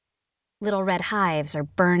Little red hives are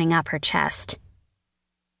burning up her chest.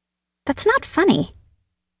 "That's not funny,"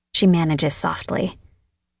 she manages softly.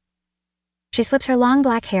 She slips her long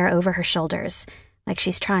black hair over her shoulders, like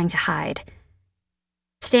she's trying to hide.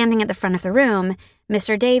 Standing at the front of the room,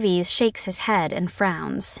 Mr. Davies shakes his head and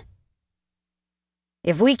frowns.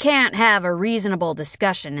 "If we can't have a reasonable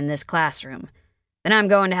discussion in this classroom, then I'm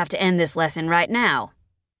going to have to end this lesson right now,"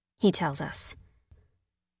 he tells us.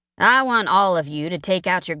 "I want all of you to take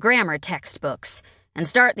out your grammar textbooks and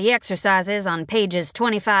start the exercises on pages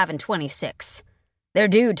 25 and 26. They're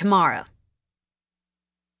due tomorrow."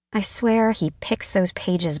 I swear he picks those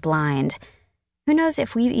pages blind. Who knows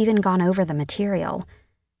if we've even gone over the material?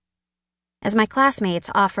 As my classmates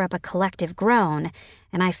offer up a collective groan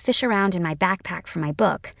and I fish around in my backpack for my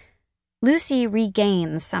book, Lucy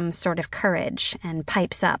regains some sort of courage and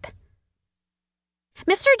pipes up.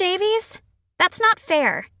 "Mr. Davies, that's not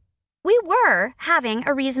fair. We were having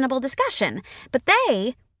a reasonable discussion, but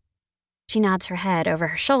they—" She nods her head over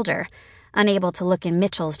her shoulder, unable to look in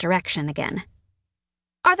Mitchell's direction again.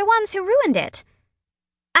 "Are the ones who ruined it.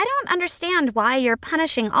 I don't understand why you're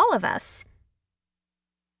punishing all of us."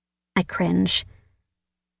 I cringe.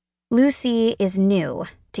 Lucy is new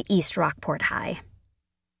to East Rockport High.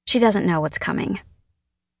 She doesn't know what's coming.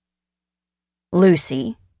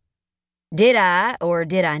 "Lucy, did I or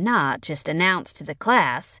did I not just announce to the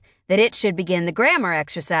class that it should begin the grammar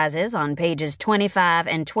exercises on pages 25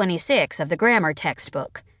 and 26 of the grammar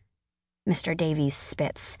textbook?" Mr. Davies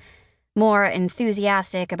spits, more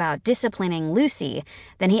enthusiastic about disciplining Lucy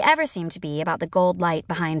than he ever seemed to be about the gold light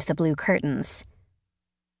behind the blue curtains.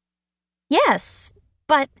 "Yes,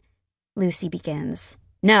 but—" Lucy begins.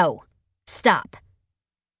 "No, stop,"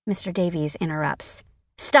 Mr. Davies interrupts.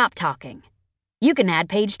 "Stop talking. You can add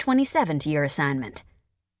page 27 to your assignment."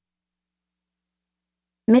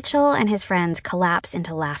 Mitchell and his friends collapse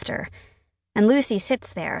into laughter, and Lucy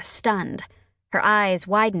sits there, stunned, her eyes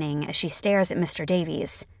widening as she stares at Mr.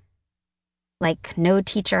 Davies. Like no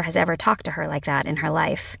teacher has ever talked to her like that in her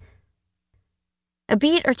life. A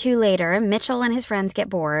beat or two later, Mitchell and his friends get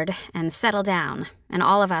bored and settle down, and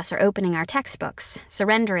all of us are opening our textbooks,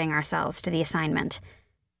 surrendering ourselves to the assignment.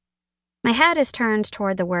 My head is turned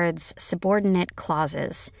toward the words subordinate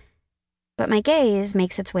clauses, but my gaze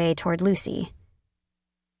makes its way toward Lucy.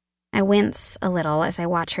 I wince a little as I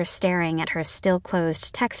watch her staring at her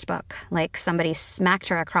still-closed textbook like somebody smacked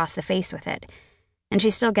her across the face with it, and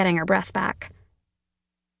she's still getting her breath back.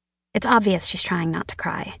 It's obvious she's trying not to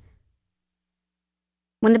cry.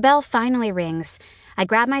 When the bell finally rings, I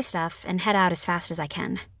grab my stuff and head out as fast as I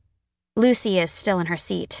can. Lucy is still in her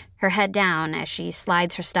seat, her head down as she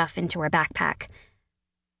slides her stuff into her backpack.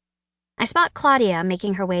 I spot Claudia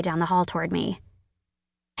making her way down the hall toward me.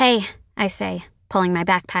 "Hey," I say, pulling my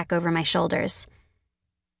backpack over my shoulders.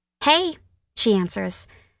 "Hey," she answers,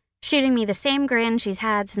 shooting me the same grin she's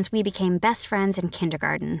had since we became best friends in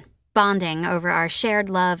kindergarten, bonding over our shared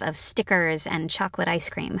love of stickers and chocolate ice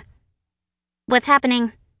cream. "What's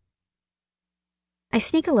happening?" I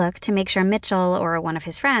sneak a look to make sure Mitchell or one of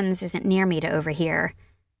his friends isn't near me to overhear.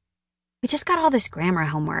 We just got all this grammar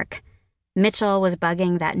homework. Mitchell was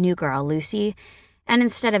bugging that new girl, Lucy, and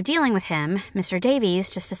instead of dealing with him, Mr.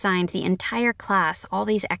 Davies just assigned the entire class all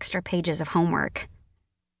these extra pages of homework.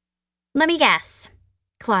 "Let me guess,"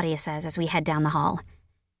 Claudia says as we head down the hall.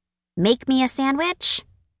 "Make me a sandwich?"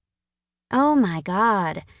 "Oh my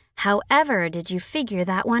God, however did you figure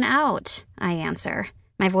that one out?" I answer,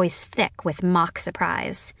 my voice thick with mock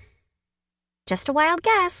surprise. "Just a wild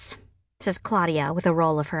guess," says Claudia with a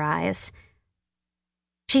roll of her eyes.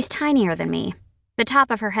 She's tinier than me, the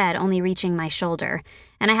top of her head only reaching my shoulder,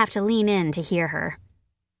 and I have to lean in to hear her.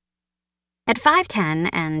 At 5'10"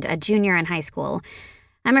 and a junior in high school,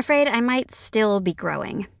 I'm afraid I might still be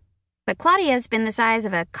growing. But Claudia's been the size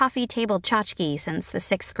of a coffee table tchotchke since the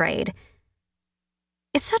 6th grade.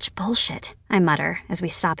 "It's such bullshit," I mutter as we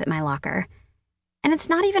stop at my locker. "And it's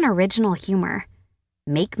not even original humor.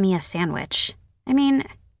 Make me a sandwich. I mean,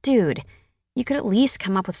 dude, you could at least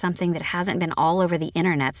come up with something that hasn't been all over the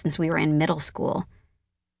internet since we were in middle school."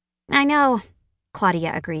 "I know,"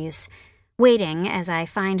 Claudia agrees, waiting as I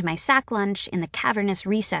find my sack lunch in the cavernous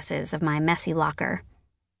recesses of my messy locker.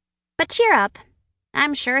 "But cheer up.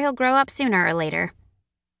 I'm sure he'll grow up sooner or later."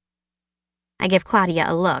 I give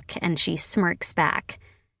Claudia a look, and she smirks back.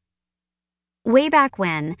 Way back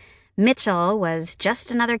when, Mitchell was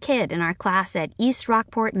just another kid in our class at East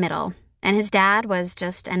Rockport Middle, and his dad was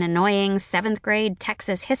just an annoying 7th grade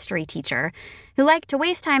Texas history teacher who liked to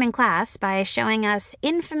waste time in class by showing us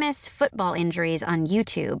infamous football injuries on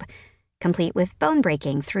YouTube, complete with bone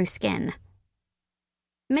breaking through skin.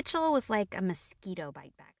 Mitchell was like a mosquito bite back